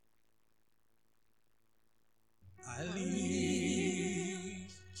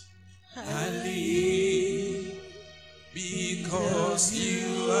Because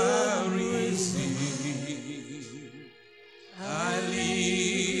you are risen, I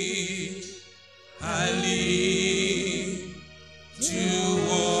live to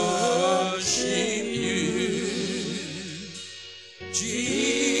worship you, Jesus,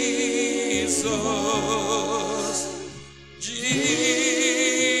 Jesus,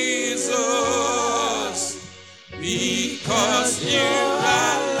 because you're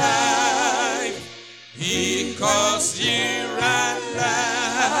alive, because you're alive,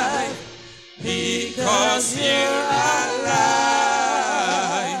 because you're alive,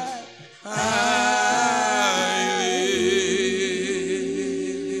 I live.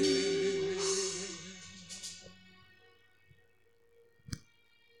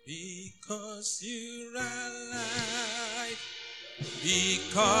 Because you're alive,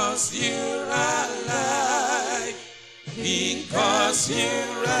 because you're alive, because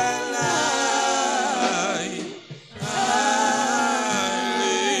you're alive, I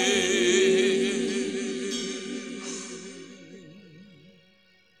live.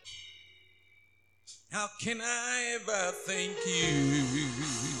 How can I ever thank you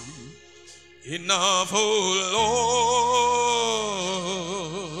enough, oh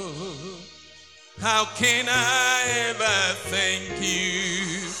Lord? How can I ever thank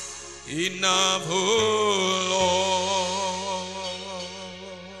you enough, oh Lord?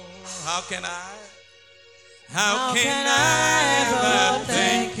 How can I? How can I ever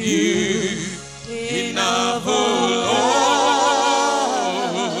thank you enough, oh Lord?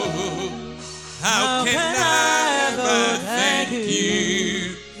 How can I ever thank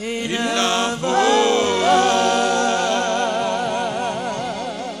you enough, oh Lord?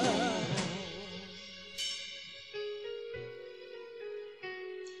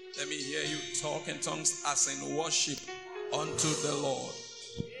 Let me hear you talk in tongues as in worship unto the Lord.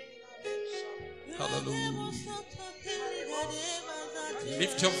 Hallelujah.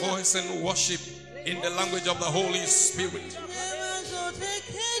 Lift your voice and worship in the language of the Holy Spirit.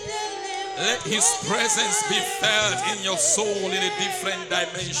 Let His presence be felt in your soul in a different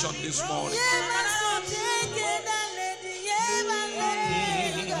dimension this morning.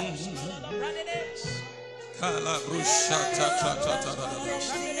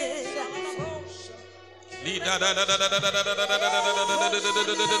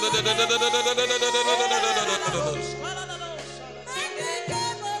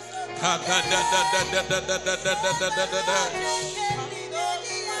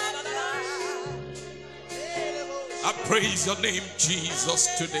 I praise your name, Jesus,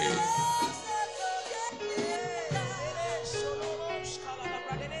 today.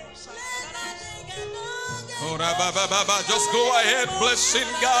 Just go ahead, blessing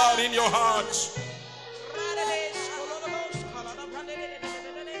God in your hearts.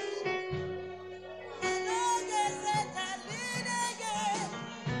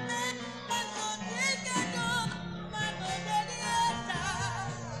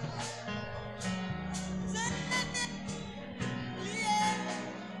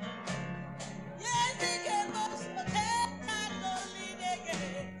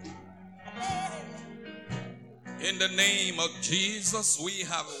 In the name of Jesus, we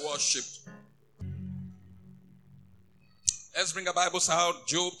have worshipped. Let's bring our Bibles out.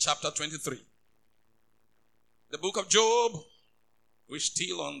 Job chapter 23. The book of Job. We're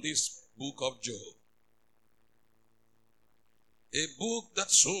still on this book of Job. A book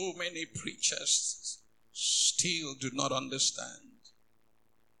that so many preachers still do not understand.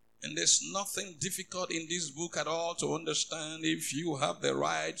 And there's nothing difficult in this book at all to understand if you have the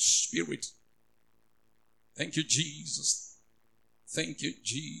right spirit. Thank you, Jesus. Thank you,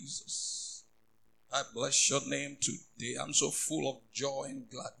 Jesus. I bless your name today. I'm so full of joy and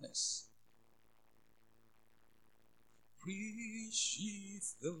gladness. Praise ye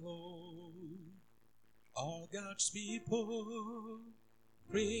the Lord, all God's people.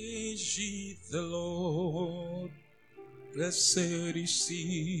 Praise ye the Lord, blessed is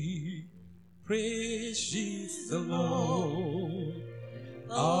He. Praise ye the Lord,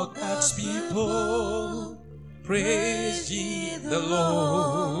 all God's people. Praise ye the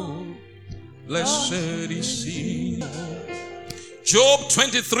Lord, blessed is He. Job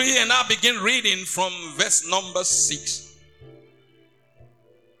 23, and I begin reading from verse number 6.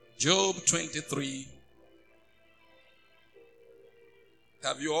 Job 23.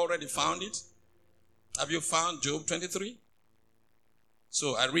 Have you already found it? Have you found Job 23?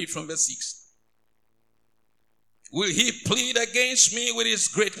 So I read from verse 6. Will he plead against me with his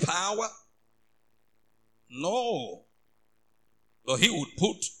great power? No. But he would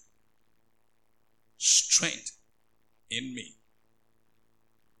put strength in me,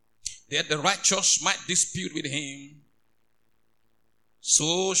 that the righteous might dispute with him,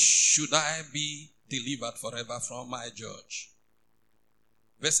 so should I be delivered forever from my judge.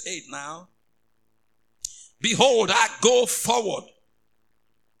 Verse 8 now. Behold, I go forward,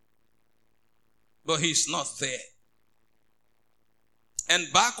 but he's not there.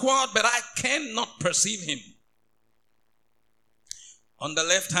 And backward, but I cannot perceive him. On the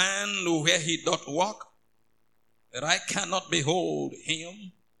left hand, where he doth walk, that I cannot behold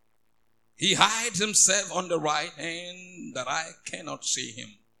him. He hides himself on the right hand, that I cannot see him.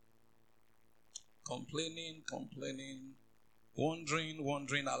 Complaining,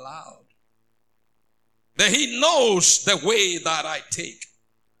 wondering aloud. That he knows the way that I take.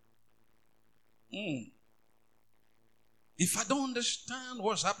 If I don't understand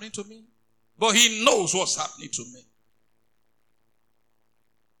what's happening to me, but he knows what's happening to me.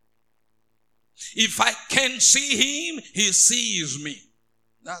 If I can see him, he sees me.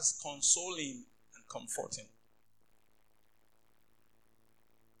 That's consoling and comforting.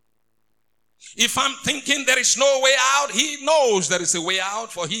 If I'm thinking there is no way out, he knows there is a way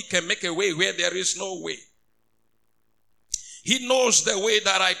out, for he can make a way where there is no way. He knows the way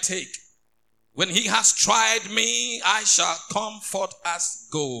that I take. When he has tried me, I shall come forth as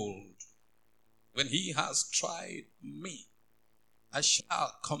gold. When he has tried me, I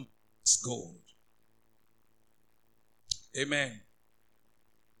shall come as gold. Amen.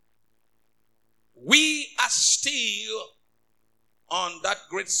 We are still on that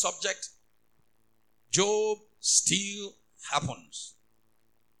great subject. Job still happens.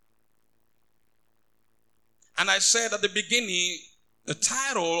 And I said at the beginning, the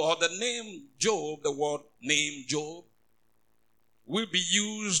title or the name Job, the word name Job, will be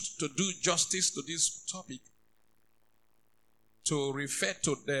used to do justice to this topic, to refer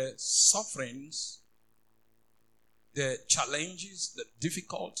to the sufferings, the challenges, the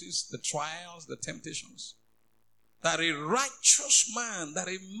difficulties, the trials, the temptations that a righteous man, that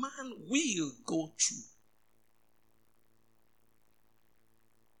a man will go through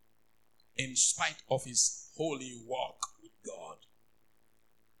in spite of his holy walk with God.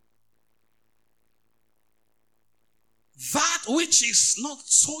 That which is not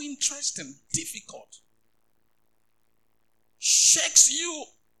so interesting, difficult, shakes you,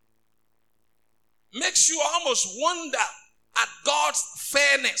 makes you almost wonder at God's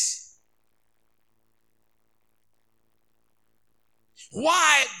fairness.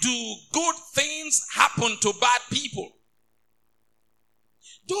 Why do good things happen to bad people?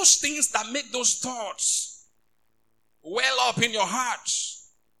 Those things that make those thoughts well up in your hearts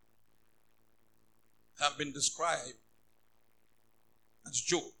have been described as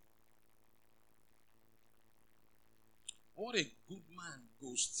Job. What a good man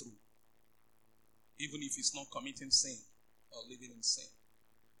goes through, even if he's not committing sin or living in sin.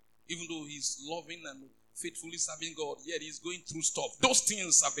 Even though he's loving and faithfully serving God, yet he's going through stuff. Those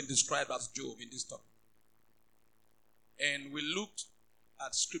things have been described as Job in this topic. And we looked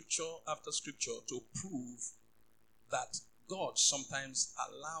at scripture after scripture to prove that God sometimes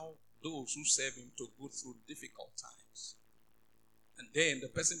allows those who serve him to go through difficult times. And then the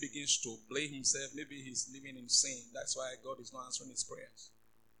person begins to blame himself. Maybe he's living in sin. That's why God is not answering his prayers.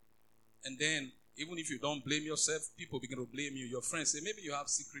 And then, even if you don't blame yourself, people begin to blame you. Your friends say, maybe you have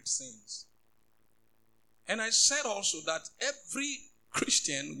secret sins. And I said also that every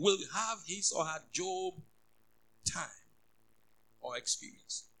Christian will have his or her Job time or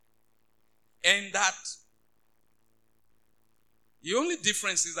experience. And that the only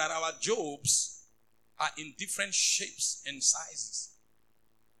difference is that our Jobs are in different shapes and sizes.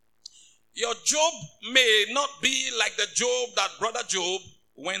 Your Job may not be like the Job that Brother Job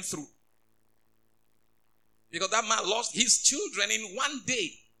went through. Because that man lost his children in one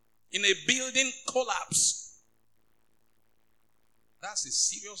day in a building collapse. That's a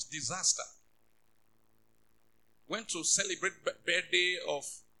serious disaster. Went to celebrate birthday of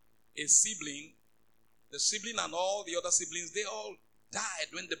a sibling. The sibling and all the other siblings, they all died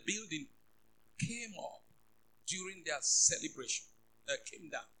when the building came up during their celebration. Came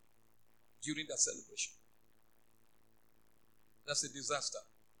down during their celebration. That's a disaster.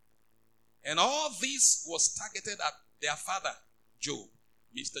 And all this was targeted at their father, Job,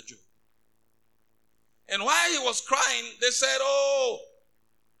 Mr. Job. And while he was crying, they said, oh,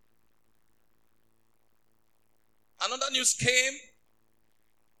 another news came.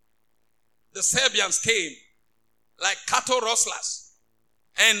 The Serbians came like cattle rustlers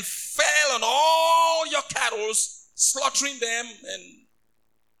and fell on all your cattle, slaughtering them. And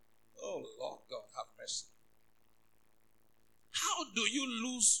oh, Lord God, have mercy. How do you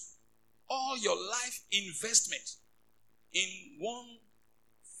lose all your life investment in one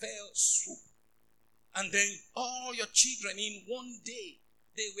fell swoop? And then all your children in one day,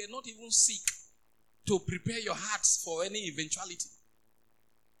 they were not even sick to prepare your hearts for any eventuality.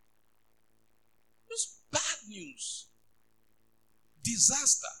 Just bad news.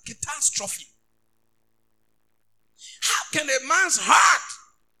 Disaster, catastrophe. How can a man's heart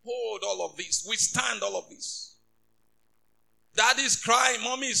hold all of this, withstand all of this? Daddy is crying,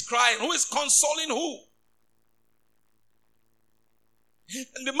 mommy is crying. Who is consoling who?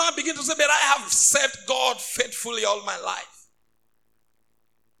 And the man began to say, but I have served God faithfully all my life.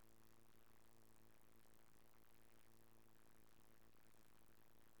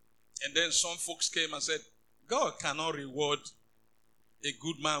 And then some folks came and said, God cannot reward a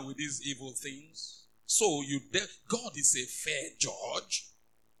good man with these evil things. So God is a fair judge.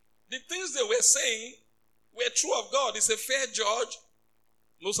 The things they were saying were true of God. He's a fair judge.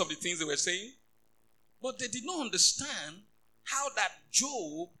 Most of the things they were saying. But they did not understand how that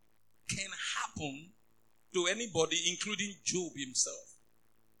Job can happen to anybody, including Job himself.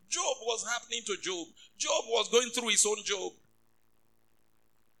 Job was happening to Job. Job was going through his own Job.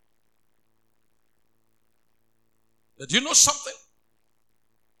 But you know something?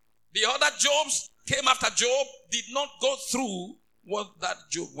 The other Jobs came after Job did not go through what that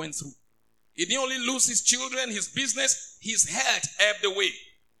Job went through. He didn't only lose his children, his business, his health ebbed away.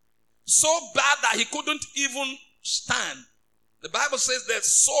 So bad that he couldn't even stand. The Bible says the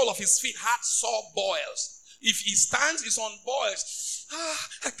sole of his feet had sore boils. If he stands, it's on boils.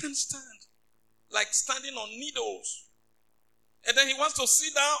 I can't stand. Like standing on needles. And then he wants to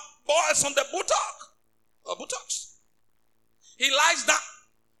sit down, boils on the buttocks. He lies down.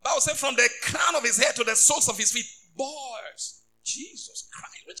 The Bible says from the crown of his head to the soles of his feet, boils. Jesus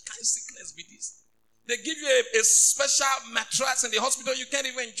Christ, which kind of sickness be this? They give you a special mattress in the hospital. You can't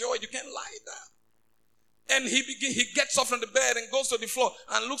even enjoy it. You can't lie down. And he gets up from the bed and goes to the floor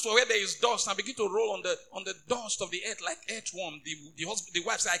and looks for where there is dust and begin to roll on the dust of the earth like earthworm. The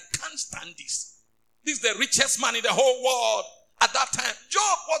wife said, I can't stand this. This is the richest man in the whole world at that time.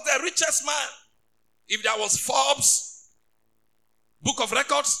 Job was the richest man. If there was Forbes, Book of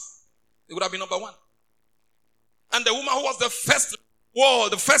Records, it would have been number one. And the woman who was the first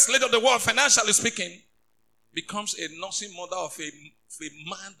lady of the world, financially speaking, becomes a nursing mother of a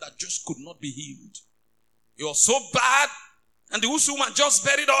man that just could not be healed. It was so bad. And the woman just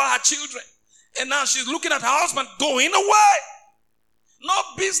buried all her children. And now she's looking at her husband going away. No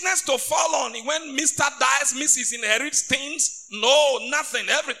business to fall on. When Mr. dies, Mrs. inherits things. No, nothing.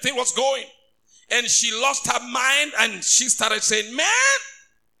 Everything was going. And she lost her mind and she started saying, man,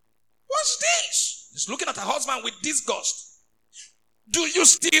 what's this? She's looking at her husband with disgust. Do you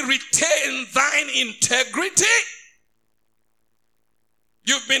still retain thine integrity?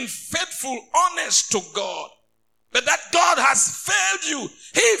 You've been faithful, honest to God. But that God has failed you.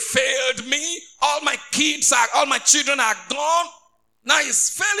 He failed me. All my children are gone. Now he's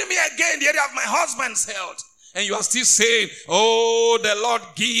failing me again in the area of my husband's health. And you are still saying, oh, the Lord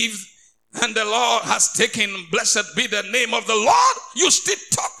gives and the Lord has taken. Blessed be the name of the Lord. You still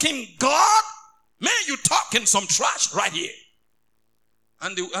talking God? Man, you talking some trash right here.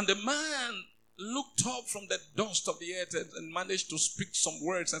 And the man looked up from the dust of the earth and managed to speak some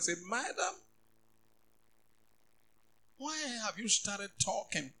words and said, Madam, why have you started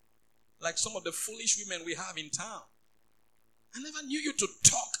talking like some of the foolish women we have in town? I never knew you to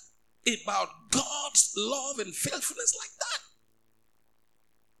talk about God's love and faithfulness like that.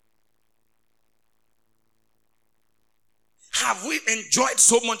 Have we enjoyed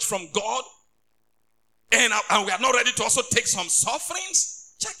so much from God? And we are not ready to also take some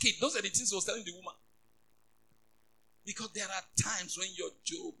sufferings? Check it. Those are the things he was telling the woman. Because there are times when your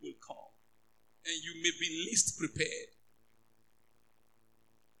Job will come and you may be least prepared.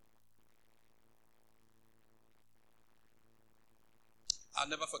 I'll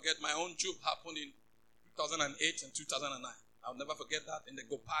never forget my own Job happened in 2008 and 2009. I'll never forget that in the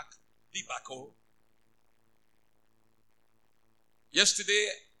Go Park debacle. Yesterday,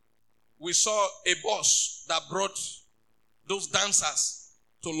 we saw a bus that brought those dancers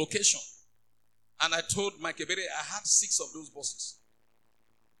to location. And I told Mike Ebere I had 6 of those buses.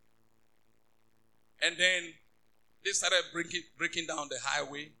 And then they started breaking down the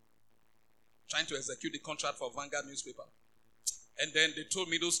highway, trying to execute the contract for Vanguard newspaper. And then they told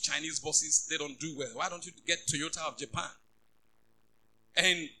me those Chinese buses, they don't do well. Why don't you get Toyota of Japan?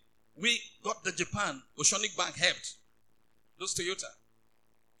 And we got the Japan. Oceanic Bank helped. Those Toyota.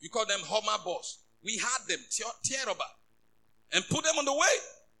 You call them Hummer bus. We had them, Tieraba, and put them on the way.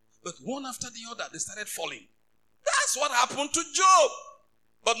 But one after the other, they started falling. That's what happened to Job.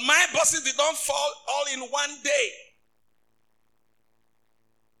 But my buses did not fall all in one day.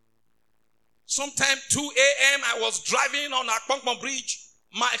 Sometime 2 a.m. I was driving on Akpongpong Bridge,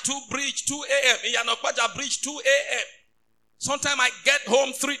 Mile 2 Bridge, 2 a.m. In Yanokwaja Bridge, 2 a.m. Sometime I get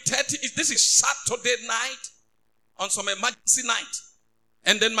home 3:30. This is Saturday night, on some emergency night.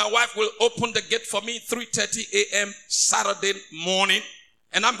 And then my wife will open the gate for me 3:30 a.m. Saturday morning.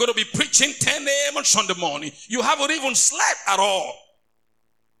 And I'm going to be preaching 10 a.m. on Sunday morning. You haven't even slept at all.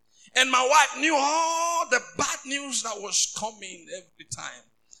 And my wife knew all the bad news that was coming every time.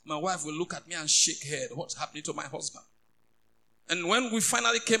 My wife will look at me and shake her head. What's happening to my husband? And when we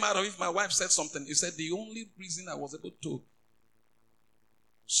finally came out of it, my wife said something. He said, the only reason I was able to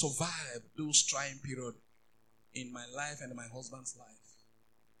survive those trying periods in my life and in my husband's life,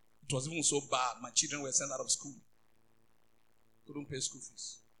 it was even so bad. My children were sent out of school. Couldn't pay school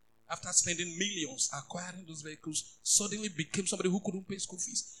fees. After spending millions acquiring those vehicles, suddenly became somebody who couldn't pay school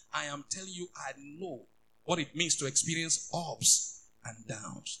fees. I am telling you, I know what it means to experience ups and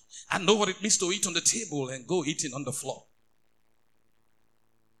downs. I know what it means to eat on the table and go eating on the floor.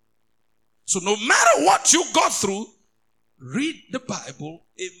 So no matter what you go through, read the Bible.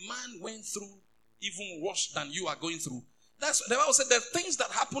 A man went through even worse than you are going through. That's the Bible said the things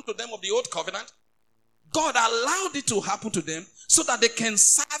that happened to them of the old covenant, God allowed it to happen to them so that they can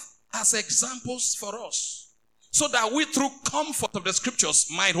serve as examples for us. So that we, through comfort of the scriptures,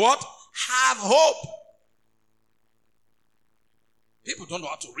 might what? Have hope. People don't know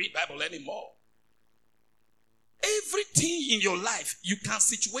how to read Bible anymore. Everything in your life, you can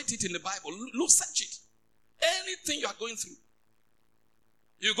situate it in the Bible. Look, search it. Anything you are going through.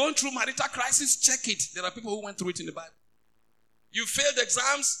 You're going through marital crisis, check it. There are people who went through it in the Bible. You failed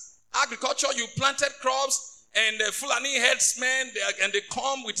exams, agriculture, you planted crops, and the Fulani herdsmen, and they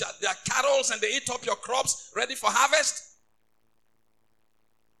come with their cattle and they eat up your crops ready for harvest.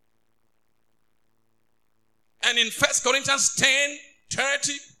 And in 1 Corinthians 13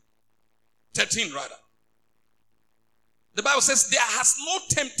 rather, the Bible says, there has no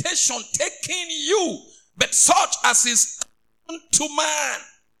temptation taken you, but such as is to man.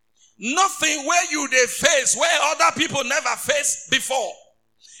 Nothing where you they face, where other people never faced before.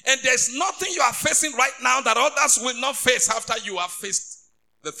 And there's nothing you are facing right now that others will not face after you have faced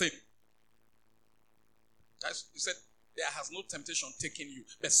the thing. Guys, he said, there has no temptation taken you,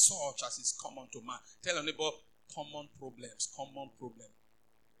 but such as is common to man. Tell your neighbor, common problems, common problem.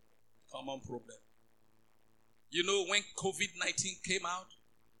 Common problem. You know, when COVID-19 came out,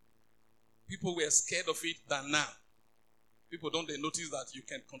 people were scared of it than now. People don't they notice that you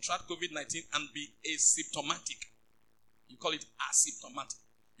can contract COVID-19 and be asymptomatic. You call it asymptomatic.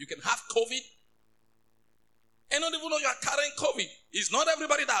 You can have COVID and not even know you are carrying COVID. It's not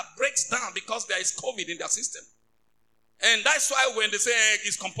everybody that breaks down because there is COVID in their system. And that's why when they say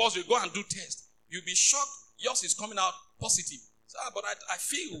it's compulsory, go and do test. You'll be shocked. Yours is coming out positive. So, but I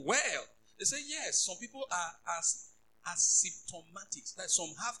feel well. They say, yes, some people are asymptomatic. Like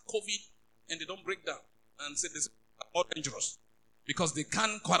some have COVID and they don't break down. And say this is more dangerous. Because they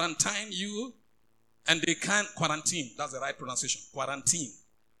can't quarantine you and they can't quarantine. That's the right pronunciation. Quarantine.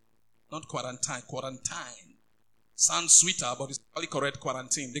 Not quarantine. Quarantine. Sounds sweeter, but it's probably correct.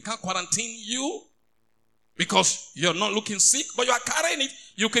 Quarantine. They can't quarantine you because you're not looking sick, but you are carrying it.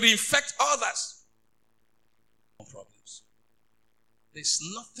 You can infect others. No problems. There's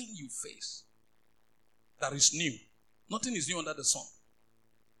nothing you face that is new. Nothing is new under the sun.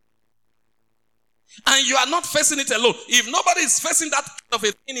 And you are not facing it alone. If nobody is facing that kind of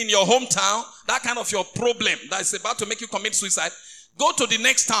a thing in your hometown, that kind of your problem that is about to make you commit suicide, go to the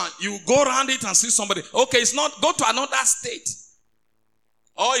next town. You go around it and see somebody. Okay, it's not, go to another state.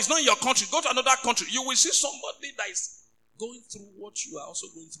 Or it's not in your country. Go to another country. You will see somebody that is going through what you are also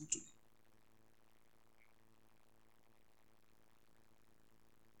going through today.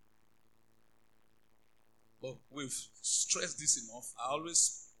 But we've stressed this enough. I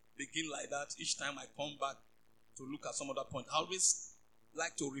always begin like that each time I come back to look at some other point. I always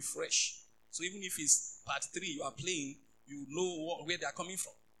like to refresh. So even if it's part 3 you are playing, you know where they are coming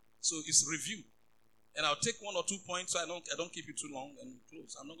from. So it's review. And I'll take 1 or 2 points so I don't keep it too long and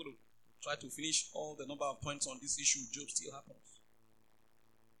close. I'm not going to try to finish all the number of points on this issue. Job still happens.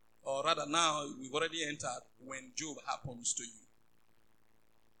 Or rather now, we've already entered when Job happens to you.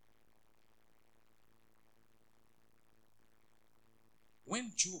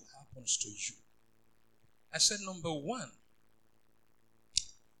 When Job happens to you, I said number 1.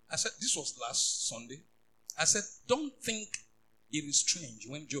 I said, this was last Sunday. I said, don't think it is strange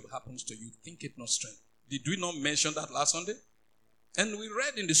when Job happens to you. Think it not strange. Did we not mention that last Sunday? And we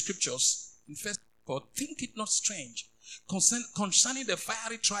read in the scriptures, in 1 Corinthians, think it not strange concerning the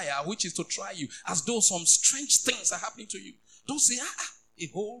fiery trial which is to try you, as though some strange things are happening to you. Don't say,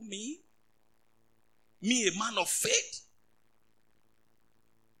 behold me. me a man of faith?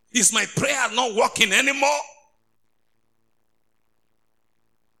 Is my prayer not working anymore?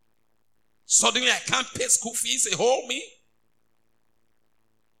 Suddenly I can't pay school fees, they hold me.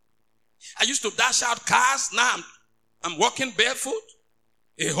 I used to dash out cars, now I'm walking barefoot,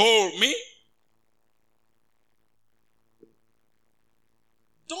 they hold me.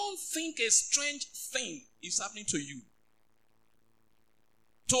 Don't think a strange thing is happening to you.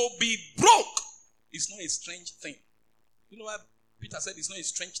 To be broke is not a strange thing. You know why Peter said it's not a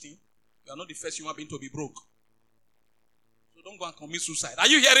strange thing? You are not the first human being to be broke. So don't go and commit suicide. Are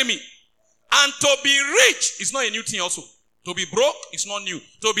you hearing me? And to be rich is not a new thing also. To be broke is not new.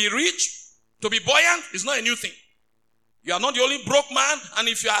 To be rich, to be buoyant is not a new thing. You are not the only broke man, and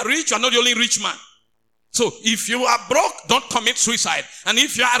if you are rich, you are not the only rich man. So if you are broke, don't commit suicide. And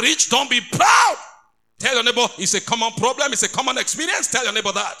if you are rich, don't be proud. Tell your neighbor, it's a common problem, it's a common experience. Tell your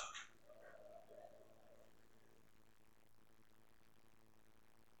neighbor that.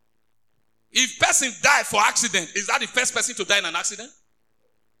 If person die for accident, is that the first person to die in an accident?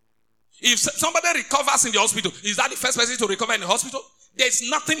 If somebody recovers in the hospital, is that the first person to recover in the hospital? There's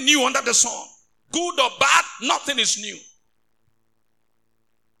nothing new under the sun. Good or bad, nothing is new.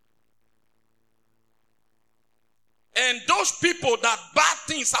 And those people that bad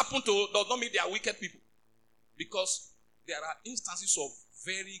things happen to does not mean they are wicked people. Because there are instances of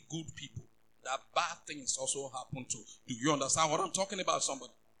very good people that bad things also happen to. Do you understand what I'm talking about,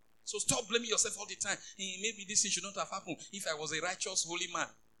 somebody? So stop blaming yourself all the time. Hey, maybe this thing should not have happened if I was a righteous, holy man.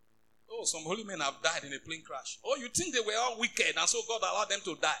 Oh, some holy men have died in a plane crash. Oh, you think they were all wicked and so God allowed them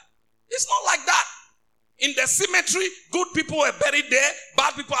to die? It's not like that. In the cemetery, good people are buried there,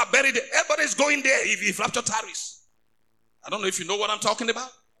 bad people are buried there. Everybody's going there if rapture tarries. I don't know if you know what I'm talking about.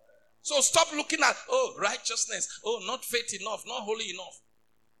 So stop looking at, oh, righteousness. Oh, not faith enough, not holy enough.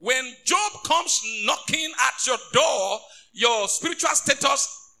 When Job comes knocking at your door, your spiritual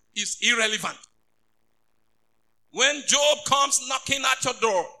status is irrelevant. When Job comes knocking at your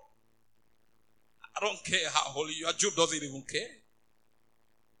door, I don't care how holy you are. Job doesn't even care.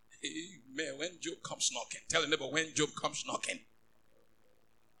 Amen. When Job comes knocking, tell your neighbor, when Job comes knocking.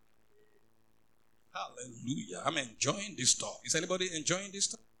 Hallelujah. I'm enjoying this talk. Is anybody enjoying this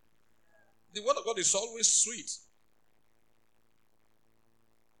talk? The word of God is always sweet.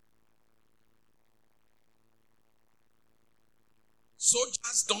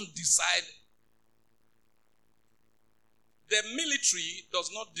 Soldiers don't decide. The military does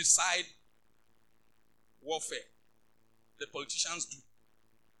not decide warfare. The politicians do.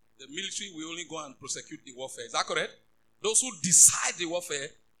 The military will only go and prosecute the warfare. Is that correct? Those who decide the warfare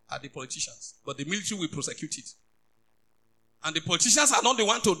are the politicians. But the military will prosecute it. And the politicians are not the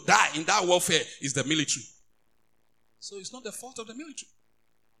one to die in that warfare. It's the military. So it's not the fault of the military.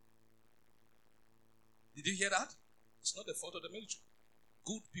 Did you hear that? It's not the fault of the military.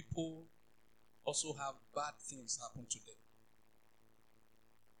 Good people also have bad things happen to them.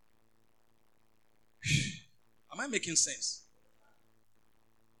 Am I making sense?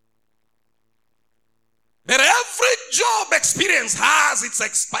 But every job experience has its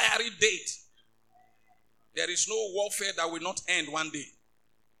expiry date. There is no warfare that will not end one day.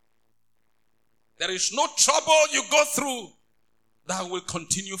 There is no trouble you go through that will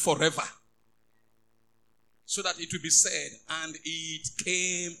continue forever. So that it will be said, and it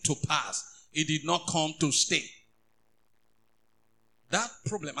came to pass. It did not come to stay. That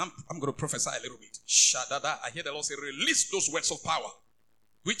problem, I'm going to prophesy a little bit. Shadada, I hear the Lord say, release those words of power.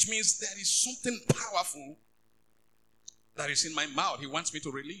 Which means there is something powerful that is in my mouth. He wants me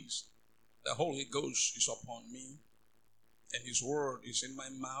to release. The Holy Ghost is upon me. And His word is in my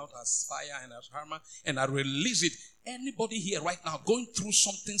mouth as fire and as hammer. And I release it. Anybody here right now going through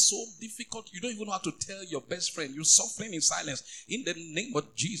something so difficult, you don't even know how to tell your best friend. You're suffering in silence. In the name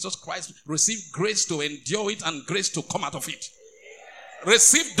of Jesus Christ, receive grace to endure it and grace to come out of it.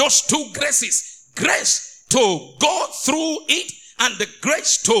 Receive those two graces. Grace to go through it and the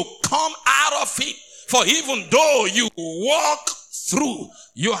grace to come out of it. For even though you walk through,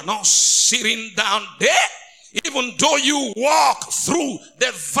 you are not sitting down there. Even though you walk through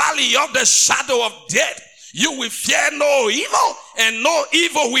the valley of the shadow of death, you will fear no evil, and no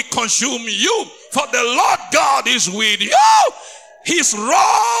evil will consume you. For the Lord God is with you. His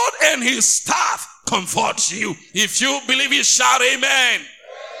rod and His staff comforts you. If you believe it, shout amen.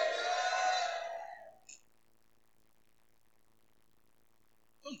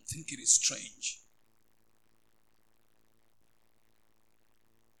 Don't think it is strange.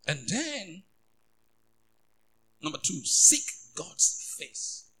 And then, number 2, seek God's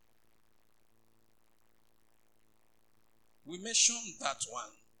face. We mentioned that one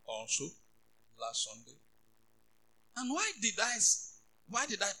also last Sunday. And why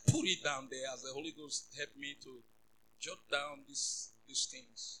did I put it down there as the Holy Ghost helped me to jot down these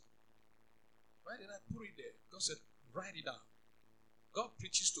things? Why did I put it there? God said, write it down. God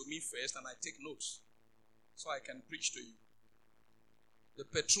preaches to me first and I take notes so I can preach to you. The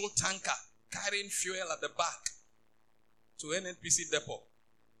petrol tanker carrying fuel at the back to NNPC depot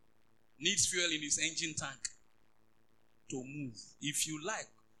needs fuel in his engine tank to move. If you like,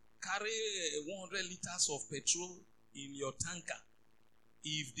 carry 100 liters of petrol in your tanker.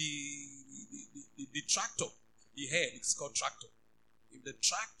 If the tractor, the head, it's called tractor. If the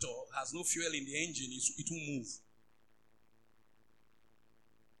tractor has no fuel in the engine, it will move.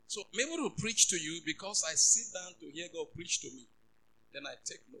 So I'm able to preach to you because I sit down to hear God preach to me. Then I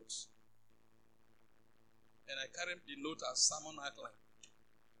take notes. And I carry the note as sermon outline.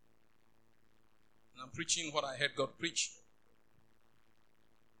 And I'm preaching what I heard God preach.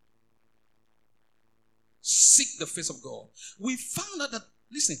 Seek the face of God. We found out that,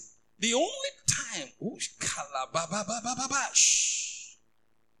 listen, the only time,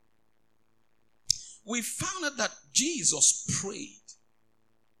 we found out that Jesus prayed.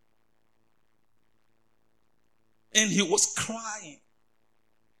 And he was crying.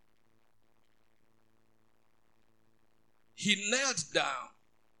 He knelt down.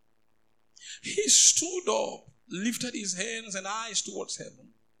 He stood up, lifted his hands and eyes towards heaven.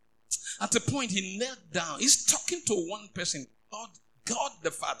 At a point, he knelt down. He's talking to one person, God the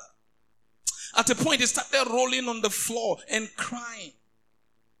Father. At a point, he started rolling on the floor and crying.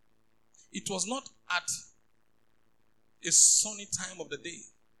 It was not at a sunny time of the day,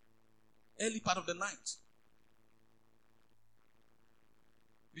 early part of the night.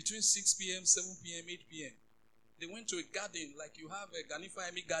 Between 6 p.m., 7 p.m., 8 p.m. They went to a garden, like you have a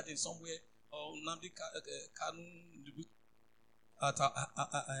Ganifa Emi garden somewhere, or Namdi Kanu at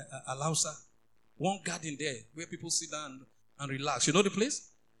Alausa. One garden there where people sit down and relax. You know the place?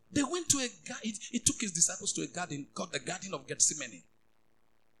 They went to a garden. He took his disciples to a garden called the Garden of Gethsemane.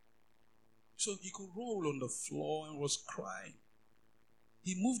 So he could roll on the floor and was crying.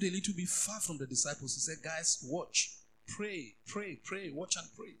 He moved a little bit far from the disciples. He said, guys, watch. Pray, watch and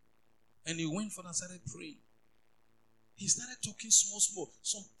pray. And he went further and started praying. He started talking small.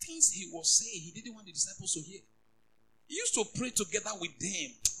 Some things he was saying, he didn't want the disciples to hear. He used to pray together with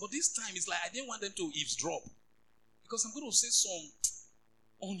them. But this time, it's like I didn't want them to eavesdrop. Because I'm going to say some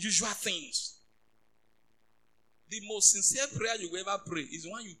unusual things. The most sincere prayer you will ever pray is the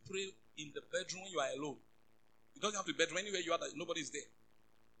one you pray in the bedroom when you are alone. You don't have to bedroom anywhere you are, that nobody's there.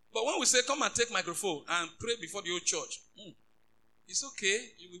 But when we say, come and take microphone and pray before the whole church, it's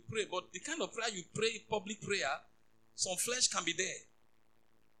okay, you will pray. But the kind of prayer you pray, public prayer, some flesh can be there.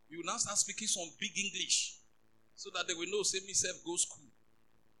 You will now start speaking some big English so that they will know, say, me self go school.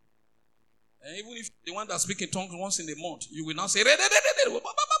 And even if the one that speaks in tongues once in a month, you will now say,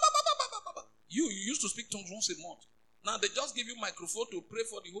 you used to speak tongues once a month. Now they just give you microphone to pray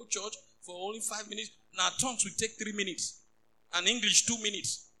for the whole church for only 5 minutes. Now tongues will take 3 minutes. And English 2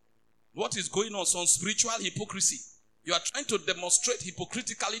 minutes. What is going on? Some spiritual hypocrisy. You are trying to demonstrate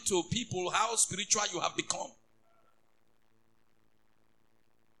hypocritically to people how spiritual you have become.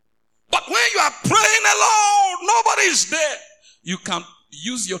 But when you are praying alone, nobody is there. You can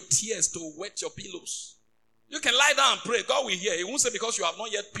use your tears to wet your pillows. You can lie down and pray. God will hear. He won't say because you have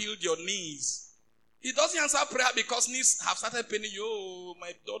not yet peeled your knees. He doesn't answer prayer because knees have started paining you. Oh,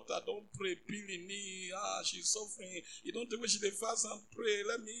 my daughter, don't pray, peeling knee. She's suffering. You don't think we should fast and pray.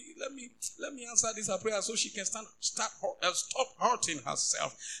 Let me answer this prayer so she can stop hurting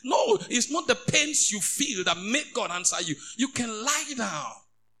herself. No, it's not the pains you feel that make God answer you. You can lie down,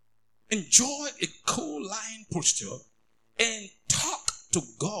 enjoy a cool lying posture, and talk to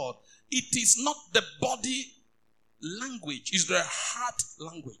God. It is not the body language, it's the heart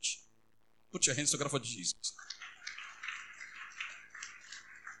language. Put your hands together for Jesus.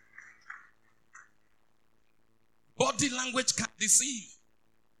 Body language can deceive.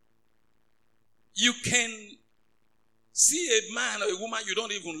 You can see a man or a woman you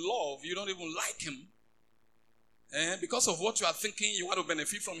don't even love, you don't even like him. And because of what you are thinking, you want to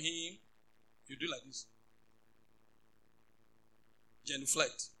benefit from him, you do like this.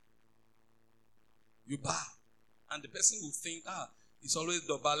 Genuflect. You bow. And the person will think, it's always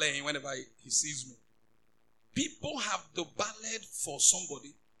dobale whenever he sees me. People have dobale for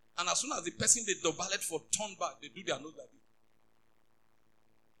somebody, and as soon as the person they dobale for turn back, they do their nose like this.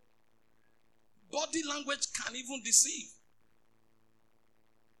 Body language can even deceive.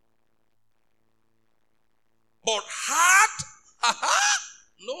 But heart,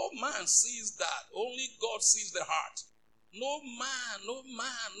 no man sees that. Only God sees the heart. No man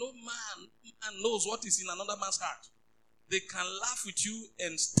knows what is in another man's heart. They can laugh with you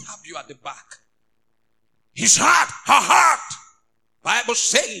and stab you at the back. His heart, her heart. Bible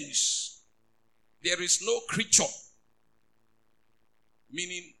says there is no creature,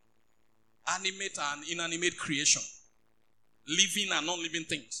 meaning animate and inanimate creation, living and non-living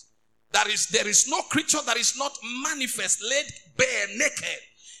things. There is no creature that is not manifest, laid bare, naked.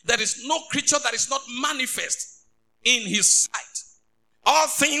 There is no creature that is not manifest in his sight. All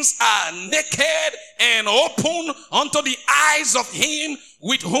things are naked and open unto the eyes of him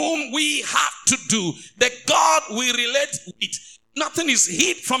with whom we have to do. The God we relate with. Nothing is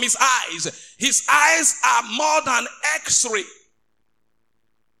hid from his eyes. His eyes are more than X-ray.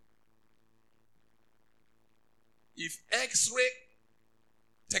 If X-ray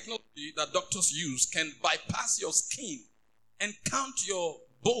technology that doctors use can bypass your skin and count your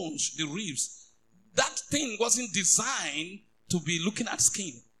bones, the ribs, that thing wasn't designed to be looking at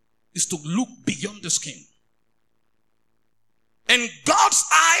skin. It's to look beyond the skin. And God's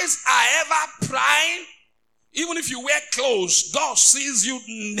eyes are ever prying. Even if you wear clothes, God sees you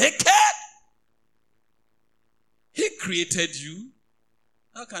naked. He created you.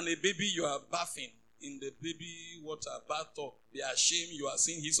 How can a baby you are bathing in the baby water bathtub be ashamed you are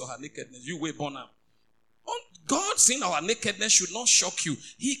seeing his or her nakedness? You were born out. God seeing our nakedness should not shock you.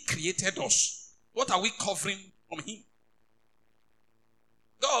 He created us. What are we covering from him?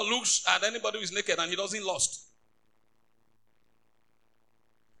 God looks at anybody who is naked and he doesn't lust.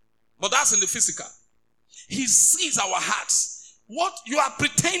 But that's in the physical. He sees our hearts. What you are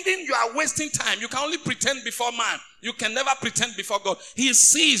pretending, you are wasting time. You can only pretend before man. You can never pretend before God. He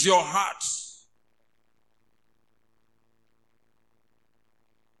sees your heart.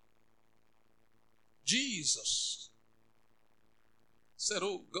 Jesus said,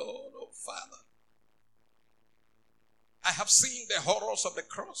 "Oh God, oh Father, I have seen the horrors of the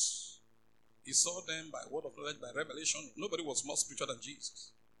cross." He saw them by word of knowledge, by revelation. Nobody was more spiritual than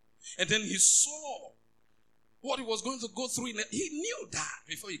Jesus. And then he saw what he was going to go through. He knew that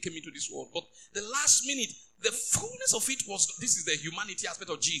before he came into this world. But the last minute, the fullness of it was, this is the humanity aspect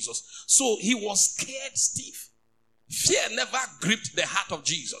of Jesus. So he was scared stiff. Fear never gripped the heart of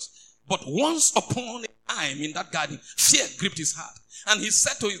Jesus. But once upon a time in that garden, fear gripped his heart. And he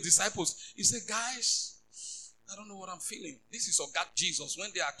said to his disciples, he said, "Guys, I don't know what I'm feeling." This is of God Jesus.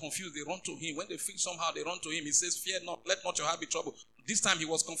 When they are confused, they run to him. When they feel somehow, they run to him. He says, "Fear not, let not your heart be troubled." This time he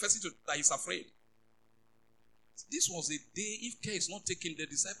was confessing that he's afraid. This was a day, if care is not taken, the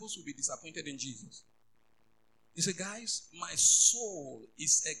disciples will be disappointed in Jesus. He said, "Guys, my soul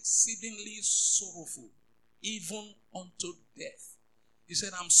is exceedingly sorrowful, even unto death." He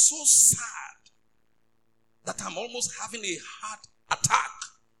said, "I'm so sad that I'm almost having a heart attack."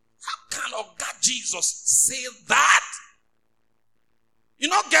 How can of God Jesus say that? You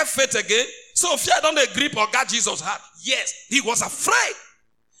not get faith again? So fear don't grip of God Jesus' heart. Yes, he was afraid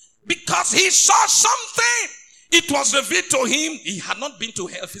because he saw something. It was revealed to him. He had not been to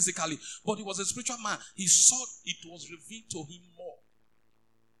hell physically, but he was a spiritual man. He saw it was revealed to him more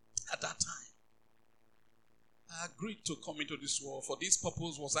at that time. I agreed to come into this world. For this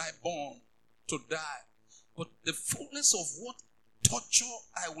purpose was I born, to die. But the fullness of what torture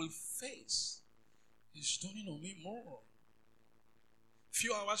I will face is dawning on me more.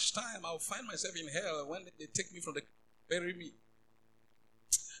 Few hours time, I'll find myself in hell when they take me from the bury me.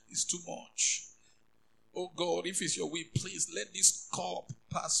 It's too much. Oh God, if it's your will, please let this cup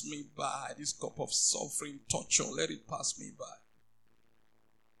pass me by. This cup of suffering, torture, let it pass me by.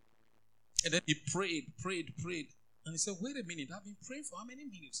 And then he prayed. And he said, "Wait a minute, I've been praying for how many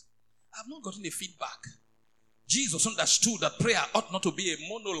minutes? I've not gotten a feedback." Jesus understood that prayer ought not to be a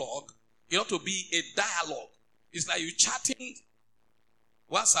monologue. It ought to be a dialogue. It's like you chatting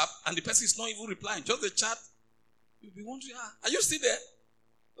WhatsApp and the person is not even replying. Just the chat. You'll be wondering, are you still there?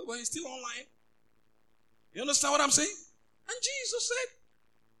 Oh, but he's still online. You understand what I'm saying? And Jesus said,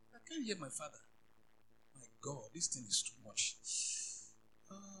 "I can't hear my Father. My God, this thing is too much."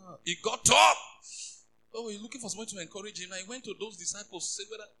 He got up. Oh, he's looking for someone to encourage him. He went to those disciples, said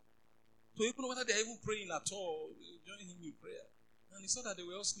to even know whether they're even praying at all. Join him in prayer. And he saw that they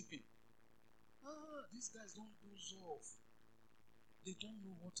were all sleeping. These guys don't doze off. They don't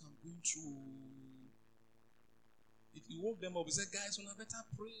know what I'm going through. He woke them up. He said, "Guys, I better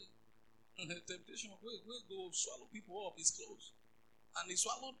pray." The temptation, we go swallow people up is close. And he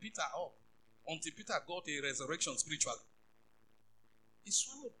swallowed Peter up until Peter got a resurrection spiritually. He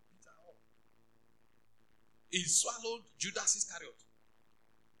swallowed Peter up. He swallowed Judas Iscariot.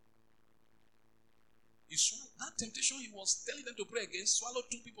 He swallowed that temptation he was telling them to pray against, swallowed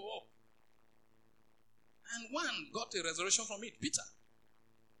two people up. And one got a resurrection from it, Peter.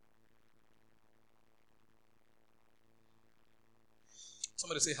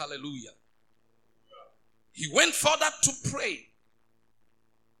 Somebody say hallelujah. He went further to pray,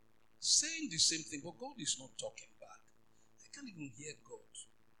 saying the same thing, but God is not talking back. I can't even hear God.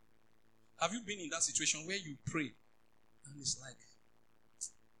 Have you been in that situation where you pray and it's like,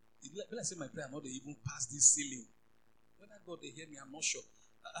 let's say my prayer, not even pass this ceiling. Whether God they hear me, I'm not sure.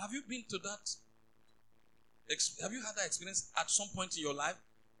 Have you been to that? Have you had that experience at some point in your life,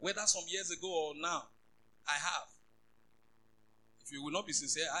 whether some years ago or now? I have. If you will not be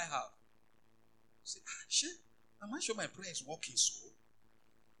sincere, I have. Say, am I sure my prayer is working so?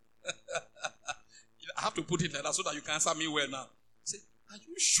 I have to put it like that so that you can answer me well now. Say, are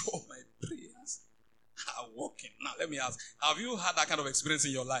you sure my prayers are working? Now, let me ask, have you had that kind of experience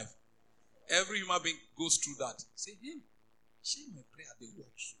in your life? Every human being goes through that. Say, hey, my prayer, they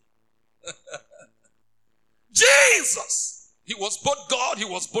work so. Jesus! He was both God, he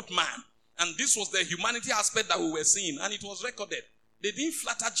was both man. And this was the humanity aspect that we were seeing. And it was recorded. They didn't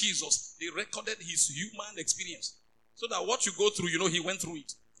flatter Jesus. They recorded his human experience. So that what you go through, he went through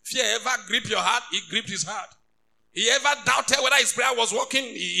it. Fear ever gripped your heart, he gripped his heart. He ever doubted whether his prayer was working,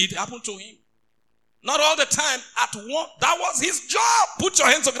 it happened to him. Not all the time, at one. That was his job. Put your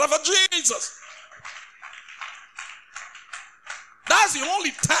hands together for Jesus. That's the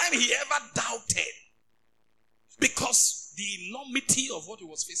only time he ever doubted. Because the enormity of what he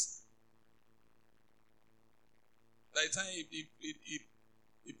was facing. By the time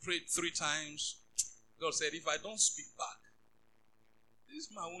he prayed 3 times, God said, if I don't speak back, this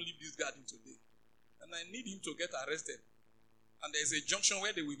man won't leave this garden today. And I need him to get arrested. And there's a junction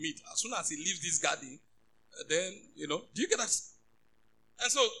where they will meet. As soon as he leaves this garden, then, do you get that?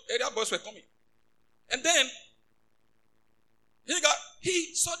 And so, area boys were coming. And then,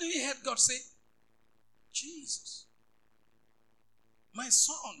 he suddenly heard God say, Jesus, my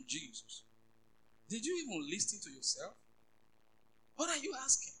son Jesus, did you even listen to yourself? What are you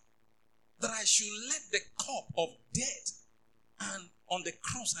asking? That I should let the cup of death and on the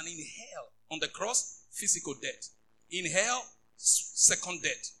cross and in hell. On the cross, physical death. In hell, second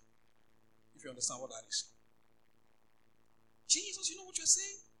death. If you understand what that is. Jesus, you know what you're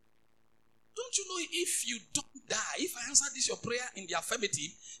saying? Don't you know if you don't die, if I answer this your prayer in the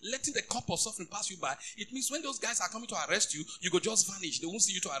affirmative, letting the cup of suffering pass you by, it means when those guys are coming to arrest you, you go just vanish. They won't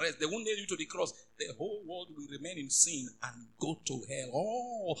see you to arrest. They won't nail you to the cross. The whole world will remain in sin and go to hell.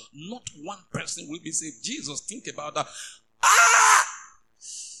 Oh, not one person will be saved. Jesus, think about that.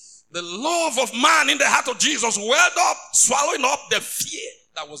 The love of man in the heart of Jesus welled up, swallowing up the fear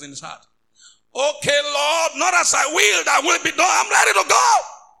that was in his heart. Okay, Lord, not as I will, thy will be done. I'm ready to go.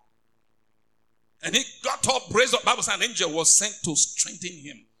 And he got up, raised up. Bible says an angel was sent to strengthen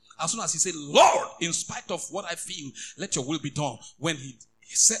him. As soon as he said, Lord, in spite of what I feel, let your will be done. When he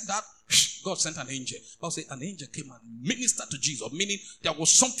said that, God sent an angel. Bible says an angel came and ministered to Jesus. Meaning there was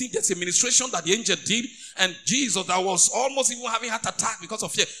something, there's a ministration that the angel did. And Jesus that was almost even having heart attack because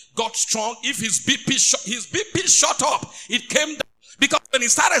of fear, got strong. If his BP shot up, it came down. Because when he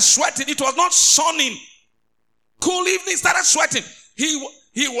started sweating, it was not sunning. Cool evening, started sweating.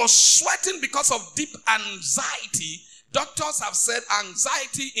 He was sweating because of deep anxiety. Doctors have said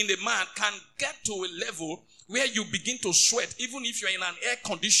anxiety in the man can get to a level where you begin to sweat, even if you're in an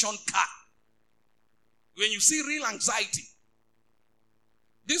air-conditioned car. When you see real anxiety,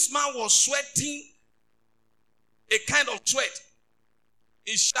 this man was sweating a kind of sweat.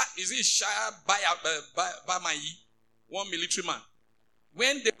 Is it Shia Bamayi, one military man,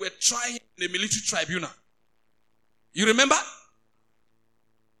 when they were trying the military tribunal? You remember?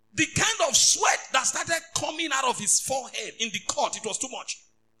 The kind of sweat that started coming out of his forehead in the court, it was too much.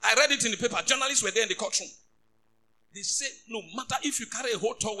 I read it in the paper. Journalists were there in the courtroom. They said, no matter if you carry a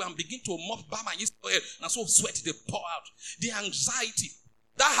whole towel and begin to mop Bama his forehead, and so sweat they pour out. The anxiety.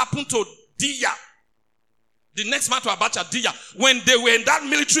 That happened to Dia. The next man to Abacha, Dia. When they were in that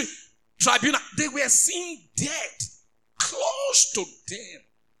military tribunal, they were seeing death close to them.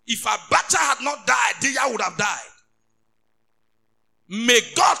 If Abacha had not died, Dia would have died. May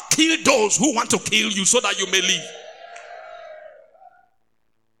God kill those who want to kill you so that you may live.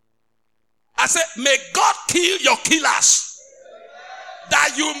 I said, may God kill your killers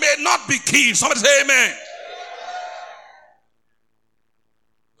that you may not be killed. Somebody say amen.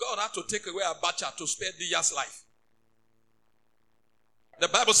 God had to take away Abacha to spare Dia's life. The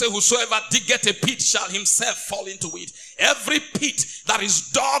Bible says, whosoever diggeth a pit shall himself fall into it. Every pit that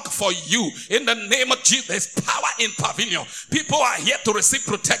is dug for you, in the name of Jesus, there's power in pavilion. People are here to receive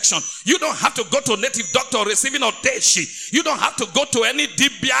protection. You don't have to go to a native doctor receiving odeshi. You don't have to go to any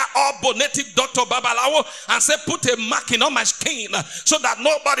dibia or native doctor babalawo and say, put a marking on my skin so that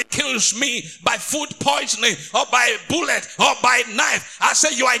nobody kills me by food poisoning or by a bullet or by a knife. I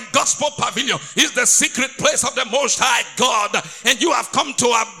say, you are in gospel pavilion. It's the secret place of the Most High God, and you have come to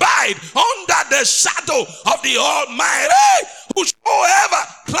abide under the shadow of the Almighty. Whosoever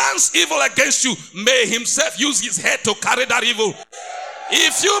plans evil against you may himself use his head to carry that evil.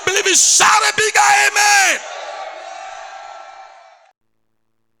 If you believe it, shout a bigger amen.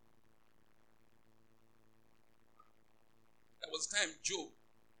 There was a time Job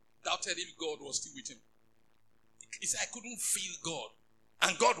doubted if God was still with him. He said, I couldn't feel God,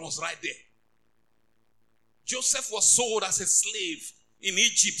 and God was right there. Joseph was sold as a slave in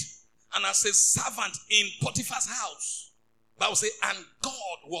Egypt and as a servant in Potiphar's house. The Bible says, and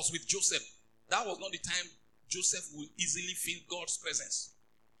God was with Joseph. That was not the time Joseph would easily feel God's presence.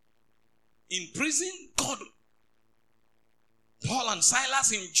 In prison, God. Paul and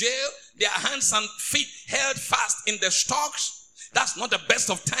Silas in jail, their hands and feet held fast in the stocks. That's not the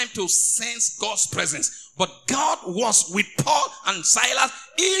best of time to sense God's presence. But God was with Paul and Silas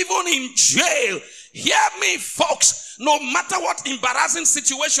even in jail. Hear me, folks. No matter what embarrassing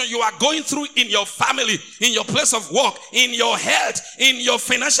situation you are going through in your family, in your place of work, in your health, in your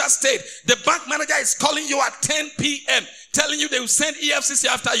financial state, the bank manager is calling you at 10 p.m. telling you they will send EFCC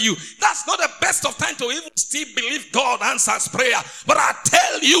after you. That's not the best of time to even still believe God answers prayer. But I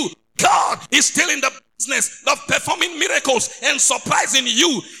tell you, God is still in the business of performing miracles and surprising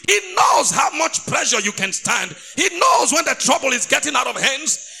you. He knows how much pressure you can stand. He knows when the trouble is getting out of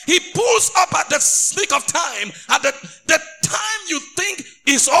hands. He pulls up at the sneak of time, at the time you think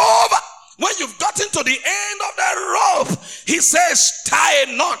is over. When you've gotten to the end of the rope, he says, tie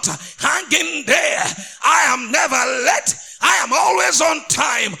a knot, hang in there. I am never late. I am always on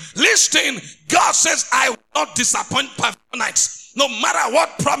time. Listen, God says, I will not disappoint nights. No matter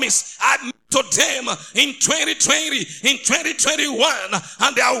what promise I made to them in 2020, in 2021,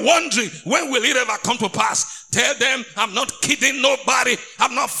 and they are wondering, when will it ever come to pass? Tell them, I'm not kidding nobody.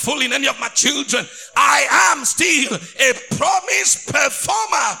 I'm not fooling any of my children. I am still a promise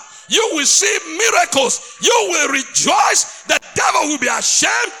performer. You will see miracles. You will rejoice. The devil will be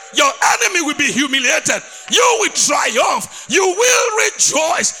ashamed. Your enemy will be humiliated. You will triumph. You will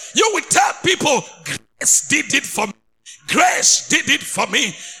rejoice. You will tell people, grace did it for me. Grace did it for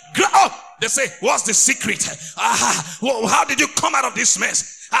me. They say, what's the secret? How did you come out of this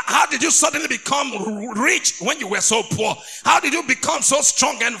mess? How did you suddenly become rich when you were so poor? How did you become so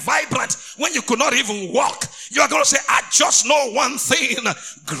strong and vibrant when you could not even walk? You are going to say, I just know one thing.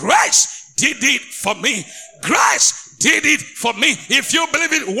 Grace did it for me. Grace did it for me. If you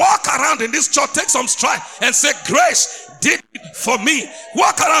believe it, walk around in this church, take some stride and say, grace did it for me.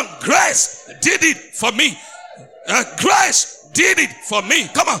 Walk around, grace did it for me. Grace did it for me.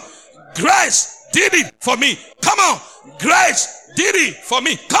 Come on. Grace did it for me. Come on. Grace did it for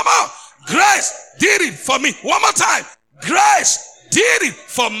me. Come on. Grace did it for me. One more time. Grace did it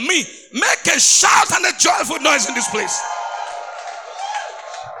for me. Make a shout and a joyful noise in this place.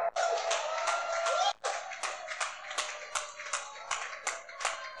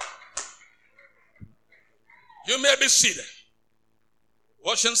 You may be seated.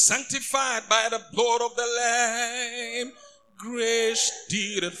 Washed and sanctified by the blood of the Lamb. Grace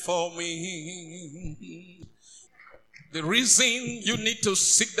did it for me. The reason you need to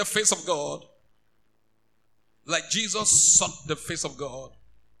seek the face of God, like Jesus sought the face of God,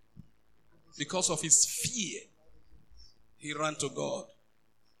 because of his fear, he ran to God.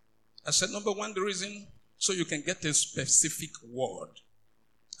 I said, number one, the reason, so you can get a specific word.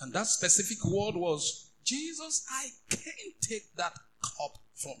 And that specific word was, Jesus, I can't take that cup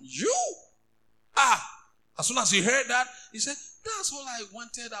from you. As soon as he heard that, he said, that's all I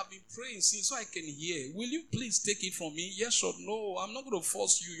wanted. I've been praying since so I can hear. Will you please take it from me? Yes or no? I'm not going to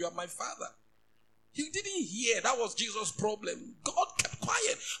force you. You are my father. He didn't hear. That was Jesus' problem. God kept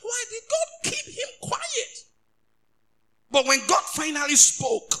quiet. Why did God keep him quiet? But when God finally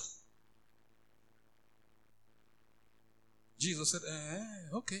spoke, Jesus said,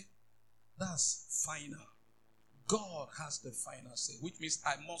 okay, that's final. God has the final say, which means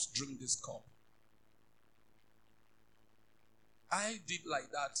I must drink this cup. I did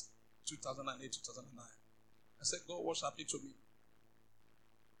like that 2008, 2009. I said, God, what's happening to me?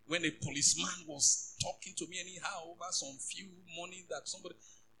 When a policeman was talking to me anyhow over some few money that somebody,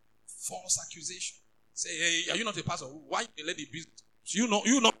 false accusation. Say, hey, are you not a pastor? Why you let the business? You know,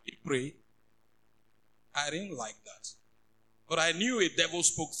 he pray. I didn't like that. But I knew a devil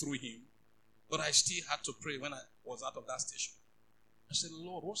spoke through him. But I still had to pray when I was out of that station. I said,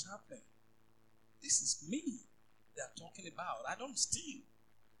 Lord, what's happening? This is me they are talking about. I don't steal.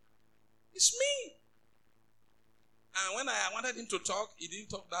 It's me. And when I wanted him to talk, he didn't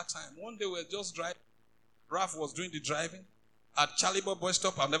talk that time. One day we were just driving. Ralph was doing the driving. At Charlie Boy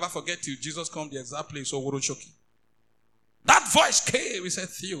Stop, I'll never forget till Jesus come the exact place of Worochoki. That voice came. He said,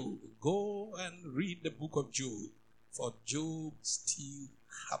 Theo, go and read the book of Job. For Job still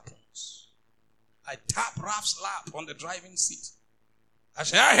happens. I tap Ralph's lap on the driving seat. I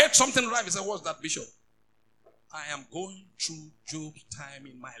said, I heard something right. He said, what's that, Bishop? I am going through Job's time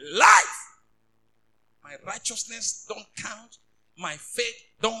in my life. My righteousness don't count. My faith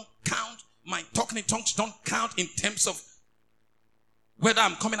don't count. My talking in tongues don't count in terms of whether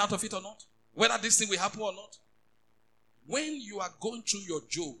I'm coming out of it or not. Whether this thing will happen or not. When you are going through your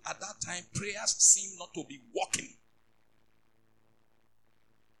Job, at that time, prayers seem not to be working.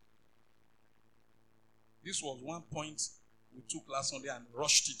 This was one point we took last Sunday and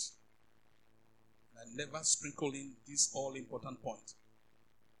rushed it. And I never sprinkled in this all-important point.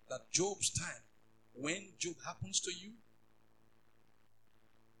 That Job's time, when Job happens to you,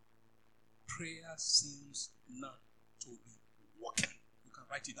 prayer seems not to be working. You can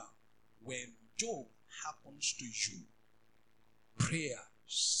write it down. When Job happens to you, prayer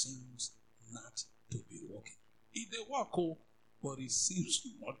seems not to be working. It may work, but it seems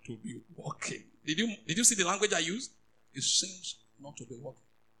not to be working. Did you see the language I used? It seems not to be working.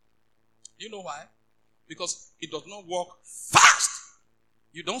 You know why? Because it does not work fast.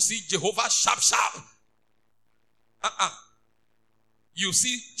 You don't see Jehovah sharp. You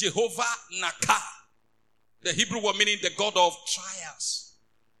see Jehovah Nakah. The Hebrew word meaning the God of trials.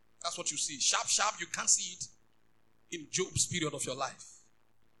 That's what you see. Sharp, you can't see it in Job's period of your life.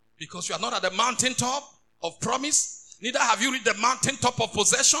 Because you are not at the mountaintop of promise. Neither have you reached the mountaintop of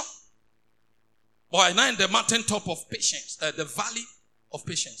possession. But are now in the mountaintop of patience. The valley of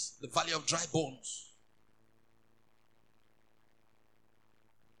patience. The valley of dry bones.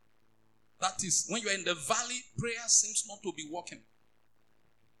 That is, when you are in the valley, prayer seems not to be working.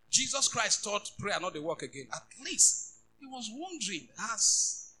 Jesus Christ taught prayer not to work again. At least he was wondering,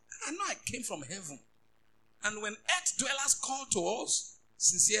 as I know I came from heaven. And when earth dwellers call to us,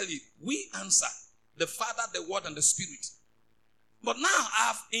 sincerely, we answer the Father, the Word, and the Spirit. But now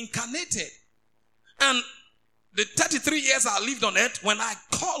I've incarnated. And the 33 years I lived on earth, when I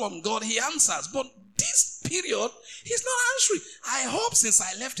call on God, he answers. But this period, he's not answering. I hope since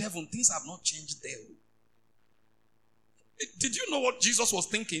I left heaven, things have not changed there. Did you know what Jesus was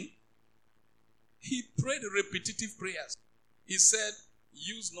thinking? He prayed repetitive prayers. He said,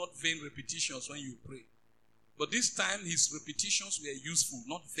 use not vain repetitions when you pray. But this time, his repetitions were useful,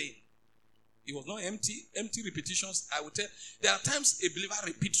 not vain. It was not empty repetitions. I would tell, there are times a believer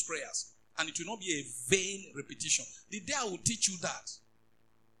repeats prayers, and it will not be a vain repetition. The day I will teach you that.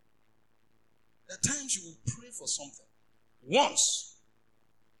 There are times you will pray for something. Once.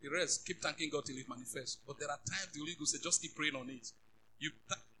 The rest, keep thanking God till it manifests. But there are times the Holy Ghost says, just keep praying on it. You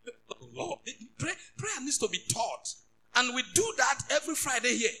Lord. Prayer needs to be taught. And we do that every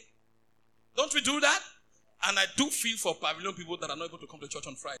Friday here. Don't we do that? And I do feel for pavilion people that are not able to come to church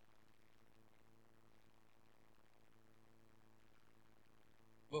on Friday.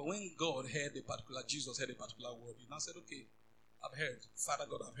 But when Jesus heard a particular word, he now said, okay, I've heard. Father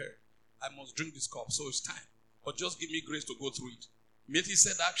God, I've heard. I must drink this cup, so it's time. But just give me grace to go through it. Immediately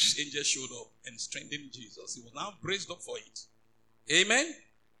said that angel showed up and strengthened Jesus. He was now braced up for it. Amen?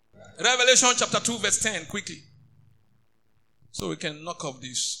 Revelation chapter 2 verse 10, quickly. So we can knock off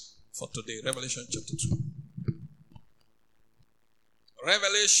this for today. Revelation chapter 2.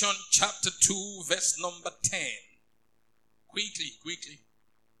 Revelation chapter 2 verse number 10. Quickly.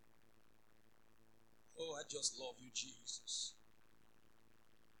 Oh, I just love you, Jesus.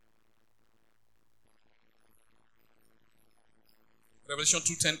 Revelation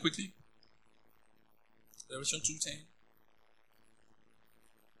 2:10 quickly. Revelation 2:10.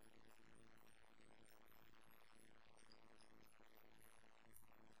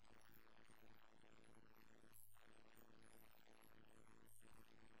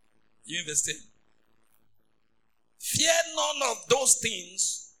 You understand? Fear none of those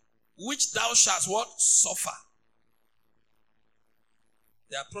things which thou shalt what? Suffer.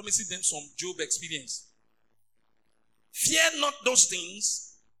 They are promising them some Job experience. Fear not those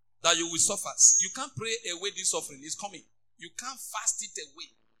things that you will suffer. You can't pray away this suffering. It's coming. You can't fast it away.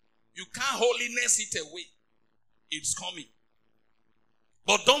 You can't holiness it away. It's coming.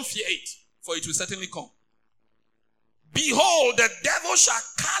 But don't fear it, for it will certainly come. Behold, the devil shall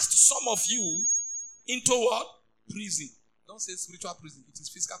cast some of you into what? Prison. Don't say spiritual prison. It is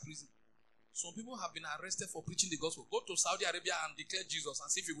physical prison. Some people have been arrested for preaching the gospel. Go to Saudi Arabia and declare Jesus and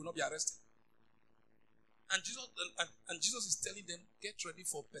see if you will not be arrested. And Jesus is telling them, get ready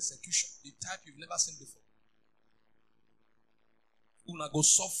for persecution. The type you've never seen before. Una go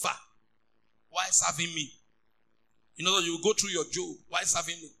suffer. Why serving me? You know that you will go through your Job. Why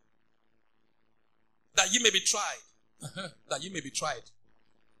serving me? That ye may be tried. That ye may be tried.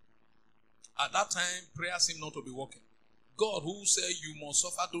 At that time, prayer seemed not to be working. God who said you must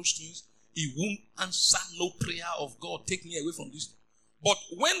suffer those things, he won't answer no prayer of God. Take me away from this. But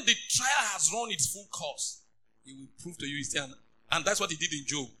when the trial has run its full course, he will prove to you his stand. And that's what he did in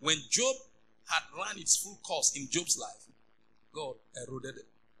Job. When Job had run its full course in Job's life, God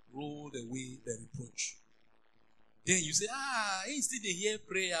rolled away the reproach. Then you say, he still didn't hear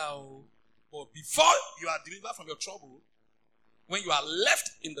prayer. But before you are delivered from your trouble, when you are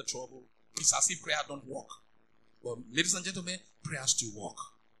left in the trouble, it's as if prayer don't work. But ladies and gentlemen, prayer still work.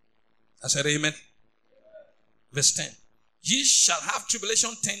 I said amen. Verse 10. Ye shall have tribulation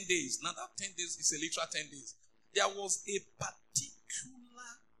 10 days. Now that 10 days is a literal 10 days. There was a particular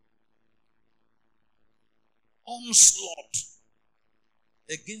onslaught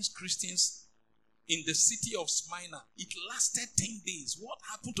against Christians in the city of Smyrna. It lasted 10 days. What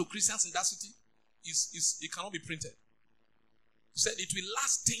happened to Christians in that city it cannot be printed. He said it will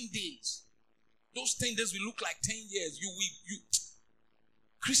last 10 days. Those 10 days will look like 10 years.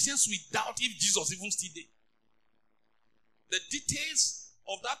 Christians will doubt if Jesus even still there. The details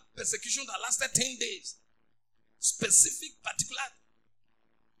of that persecution that lasted 10 days. Specific, particular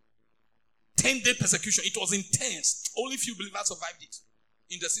 10-day persecution. It was intense. Only few believers survived it.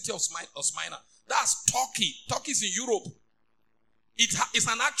 In the city of Smyrna. That's Turkey. Turkey is in Europe. It's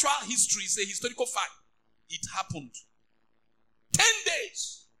an actual history. It's a historical fact. It happened. 10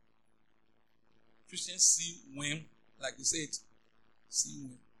 days. Christians see when, like they said, see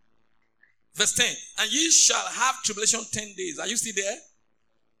when. Verse 10. And ye shall have tribulation 10 days. Are you still there?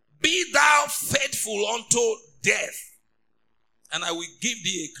 Be thou faithful unto death, and I will give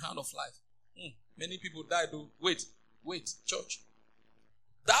thee a crown of life. Many people died though. Wait, church.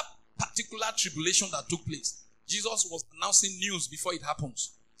 That particular tribulation that took place, Jesus was announcing news before it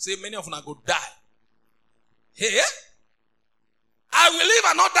happens. Say, many of them are going to die. Hey, I will live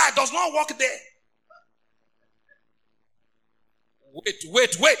and not die. Does not work there.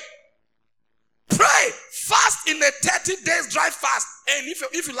 Wait. Pray. Fast in a 30 days dry fast. And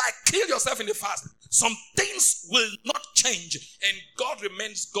if you like, kill yourself in the fast. Some things will not change. And God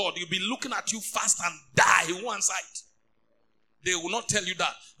remains God. He'll be looking at you fast and die one side. They will not tell you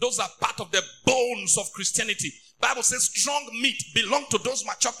that. Those are part of the bones of Christianity. Bible says strong meat belong to those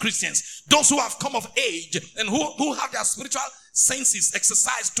mature Christians. Those who have come of age and who have their spiritual senses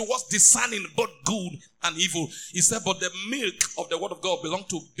exercised towards discerning both good and evil. He said, but the milk of the word of God belong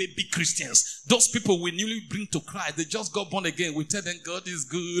to baby Christians. Those people we newly bring to Christ. They just got born again. We tell them God is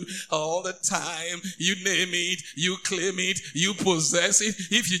good all the time. You name it, you claim it, you possess it.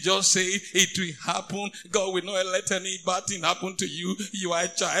 If you just say it, it will happen. God will not let any bad thing happen to you. You are a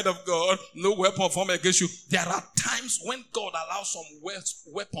child of God. No weapon formed against you. There are times when God allows some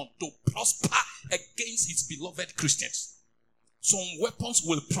weapon to prosper against his beloved Christians. Some weapons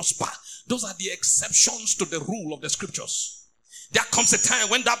will prosper. Those are the exceptions to the rule of the scriptures. There comes a time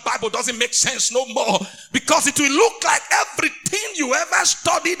when that Bible doesn't make sense no more, because it will look like everything you ever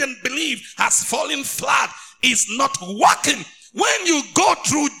studied and believed has fallen flat. It's not working. When you go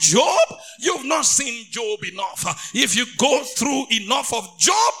through Job, you've not seen Job enough. If you go through enough of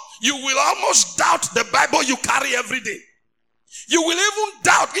Job, you will almost doubt the Bible you carry every day. You will even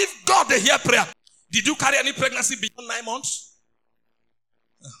doubt if God will hear prayer. Did you carry any pregnancy beyond 9 months?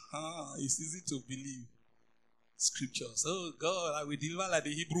 It's easy to believe scriptures. Oh God, I will deliver like the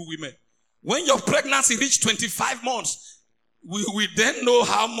Hebrew women. When your pregnancy reached 25 months, we then know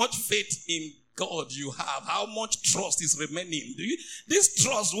how much faith in God you have, how much trust is remaining. This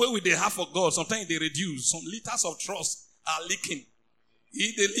trust where they have for God, sometimes they reduce. Some liters of trust are leaking.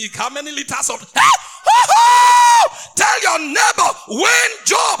 They leak. How many liters of tell your neighbor, when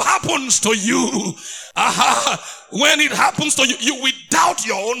Job happens to you, when it happens to you, you will doubt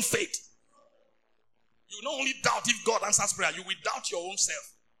your own faith. You not only doubt if God answers prayer, you will doubt your own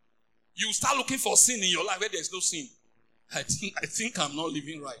self. You start looking for sin in your life where there is no sin. I think I'm not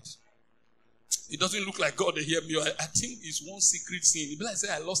living right. It doesn't look like God will hear me. I think it's one secret sin. It be like say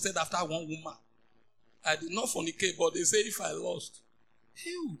I lost it after one woman. I did not fornicate, but they say if I lost,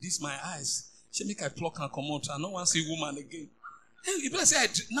 ew, this my eyes. She make I pluck and come out. I don't want to see woman again. Hey, it be like say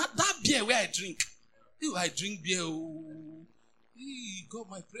not that beer where I drink. If I drink beer, God,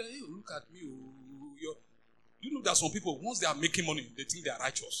 my prayer, look at me. You know, there are some people, once they are making money, they think they are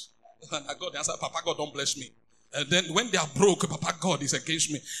righteous. And God answer, Papa God, don't bless me. And then when they are broke, Papa God is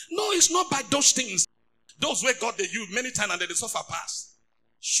against me. No, it's not by those things. Those where God they use many times and they suffer past.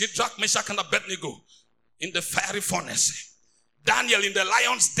 Shadrach, Meshach, and Abednego in the fiery furnace. Daniel in the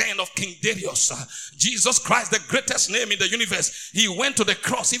lion's den of King Darius. Jesus Christ, the greatest name in the universe. He went to the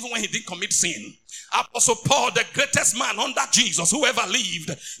cross even when he didn't commit sin. Apostle Paul, the greatest man under Jesus, whoever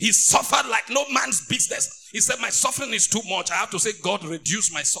lived, he suffered like no man's business. He said, my suffering is too much. I have to say, God, reduce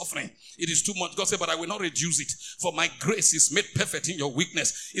my suffering. It is too much. God said, but I will not reduce it. For my grace is made perfect in your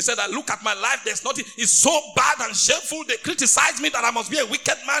weakness. He said, I look at my life. There's nothing. It's so bad and shameful. They criticize me that I must be a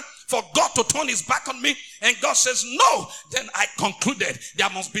wicked man for God to turn his back on me. And God says, no. Then I concluded there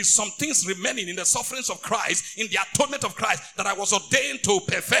must be some things remaining in the sufferings of Christ, in the atonement of Christ, that I was ordained to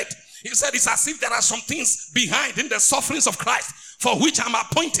perfect. He said, it's as if there are some things behind in the sufferings of Christ for which I'm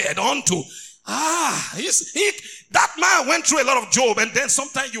appointed unto. That man went through a lot of Job, and then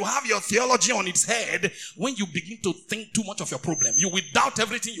sometimes you have your theology on its head. When you begin to think too much of your problem, you will doubt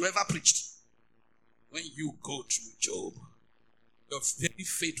everything you ever preached. When you go through Job, your very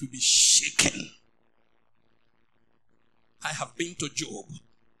faith will be shaken. I have been to Job.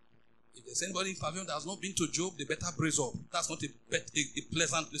 If there's anybody in Pavilion that has not been to Job, they better brace up. That's not a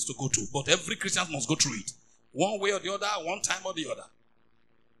pleasant place to go to. But every Christian must go through it. One way or the other, one time or the other.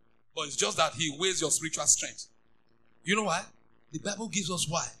 But it's just that he weighs your spiritual strength. You know why? The Bible gives us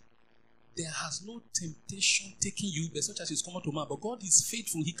why. There has no temptation taking you, but such as is common to man. But God is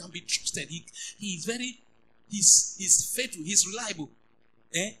faithful. He can be trusted. He is he's faithful. He's reliable.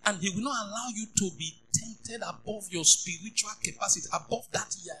 And he will not allow you to be tempted above your spiritual capacity. Above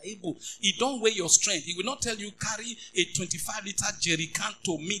that you are able. He don't weigh your strength. He will not tell you carry a 25-liter jerry can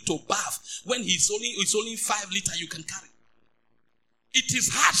to me to bath when it's only 5 liter you can carry. It is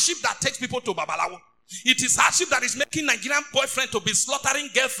hardship that takes people to Babalawo. It is hardship that is making Nigerian boyfriend to be slaughtering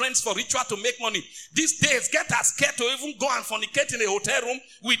girlfriends for ritual to make money. These days, get as scared to even go and fornicate in a hotel room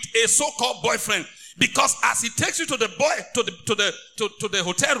with a so-called boyfriend. Because as he takes you to the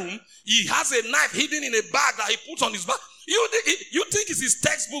hotel room, he has a knife hidden in a bag that he puts on his back. You think it's his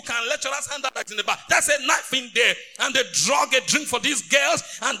textbook and lecturer's hand that's in the bag. There's a knife in there. And they drug a drink for these girls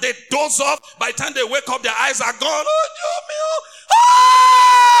and they doze off. By the time they wake up, their eyes are gone. Oh!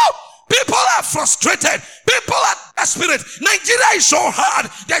 People are frustrated. People are desperate. Nigeria is so hard.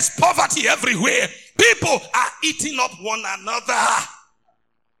 There's poverty everywhere. People are eating up one another.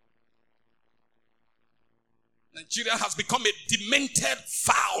 Nigeria has become a demented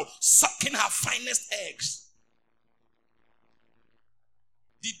fowl, sucking her finest eggs.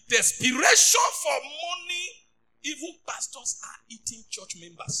 The desperation for money, even pastors are eating church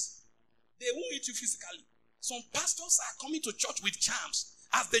members. They won't eat you physically. Some pastors are coming to church with charms.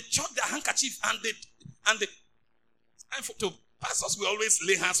 As they chuck their handkerchief and pastors will always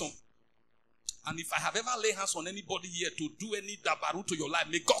lay hands on. And if I have ever laid hands on anybody here to do any dabaru to your life,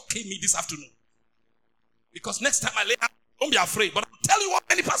 may God kill me this afternoon. Because next time I lay hands, don't be afraid. But I'll tell you what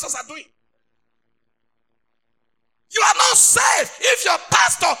many pastors are doing. You are not safe if your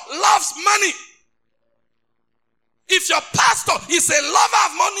pastor loves money. If your pastor is a lover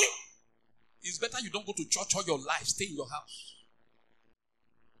of money, it's better you don't go to church all your life. Stay in your house.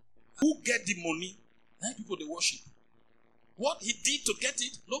 Who get the money? 9 people they worship. What he did to get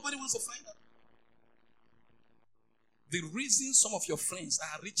it, nobody wants to find out. The reason some of your friends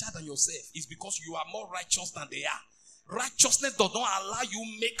are richer than yourself is because you are more righteous than they are. Righteousness does not allow you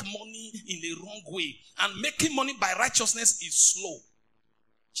make money in the wrong way. And making money by righteousness is slow.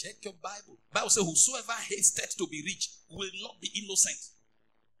 Check your Bible. Bible says, whosoever hasted to be rich will not be innocent.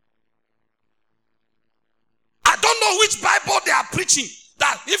 I don't know which Bible they are preaching.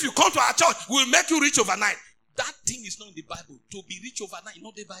 That if you come to our church, we'll make you rich overnight. That thing is not in the Bible. To be rich overnight is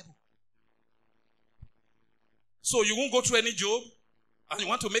not the Bible. So you won't go through any job and you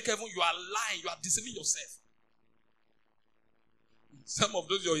want to make heaven, you are lying, you are deceiving yourself. Some of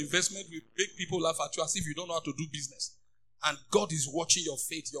those, your investment will make people laugh at you as if you don't know how to do business. And God is watching your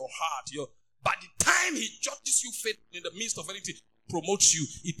faith, your heart. By the time he judges you faith in the midst of anything, promotes you,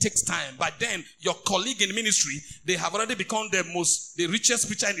 it takes time. By then, your colleague in ministry, they have already become the richest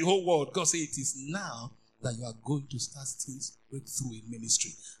preacher in the whole world. God says it is now that you are going to start things breakthrough in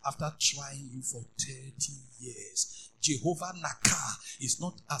ministry. After trying you for 30 years. Jehovah Nakah is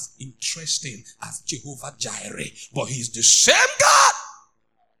not as interesting as Jehovah Jireh, but he's the same God.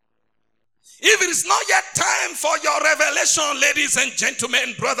 If it is not yet time for your revelation, ladies and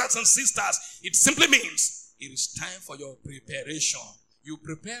gentlemen, brothers and sisters, it simply means it is time for your preparation. You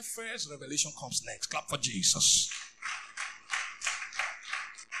prepare first, revelation comes next. Clap for Jesus.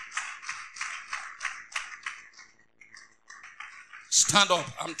 Stand up.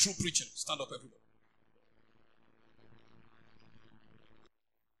 I'm through preaching. Stand up, everybody.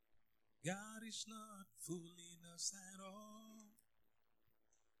 God is not fooling us at all.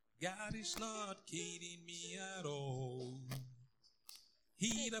 God is not kidding me at all.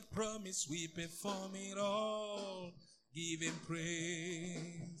 He that promised we perform it all. Give him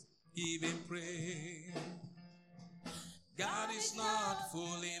praise. Give him praise. God is not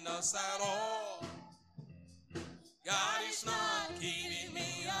fooling us at all. God is not kidding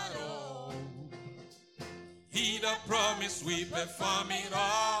me at all. He that promised we perform it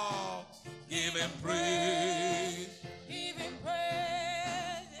all. Give him praise. Give him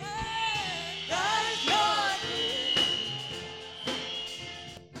praise. Yeah. God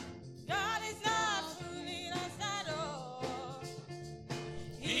is not fooling us at all.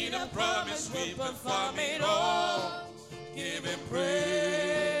 He that promised we perform it all. Give him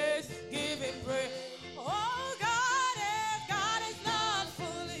praise. Give him praise. Oh, God is not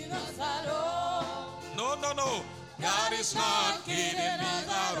fooling us at all. No. God is not kidding me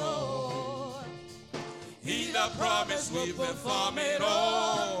at all. He that promised we perform it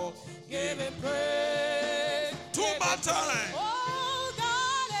all. Give him praise. Two more times. Oh,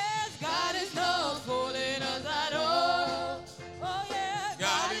 God is not fooling us at all. Oh, yeah.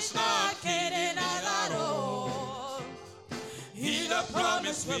 God is not kidding us at all. He that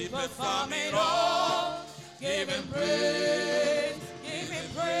promised we perform it all. Give him praise. Give him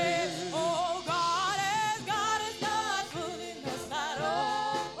praise. Oh, God is not fooling us at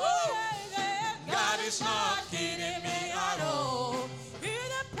all. Oh, yeah. God is not kidding me at all.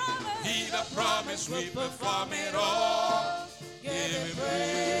 He that promised we perform it all. Give him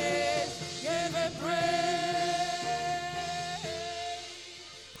praise. Give him praise.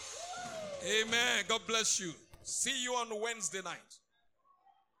 Amen. God bless you. See you on Wednesday night.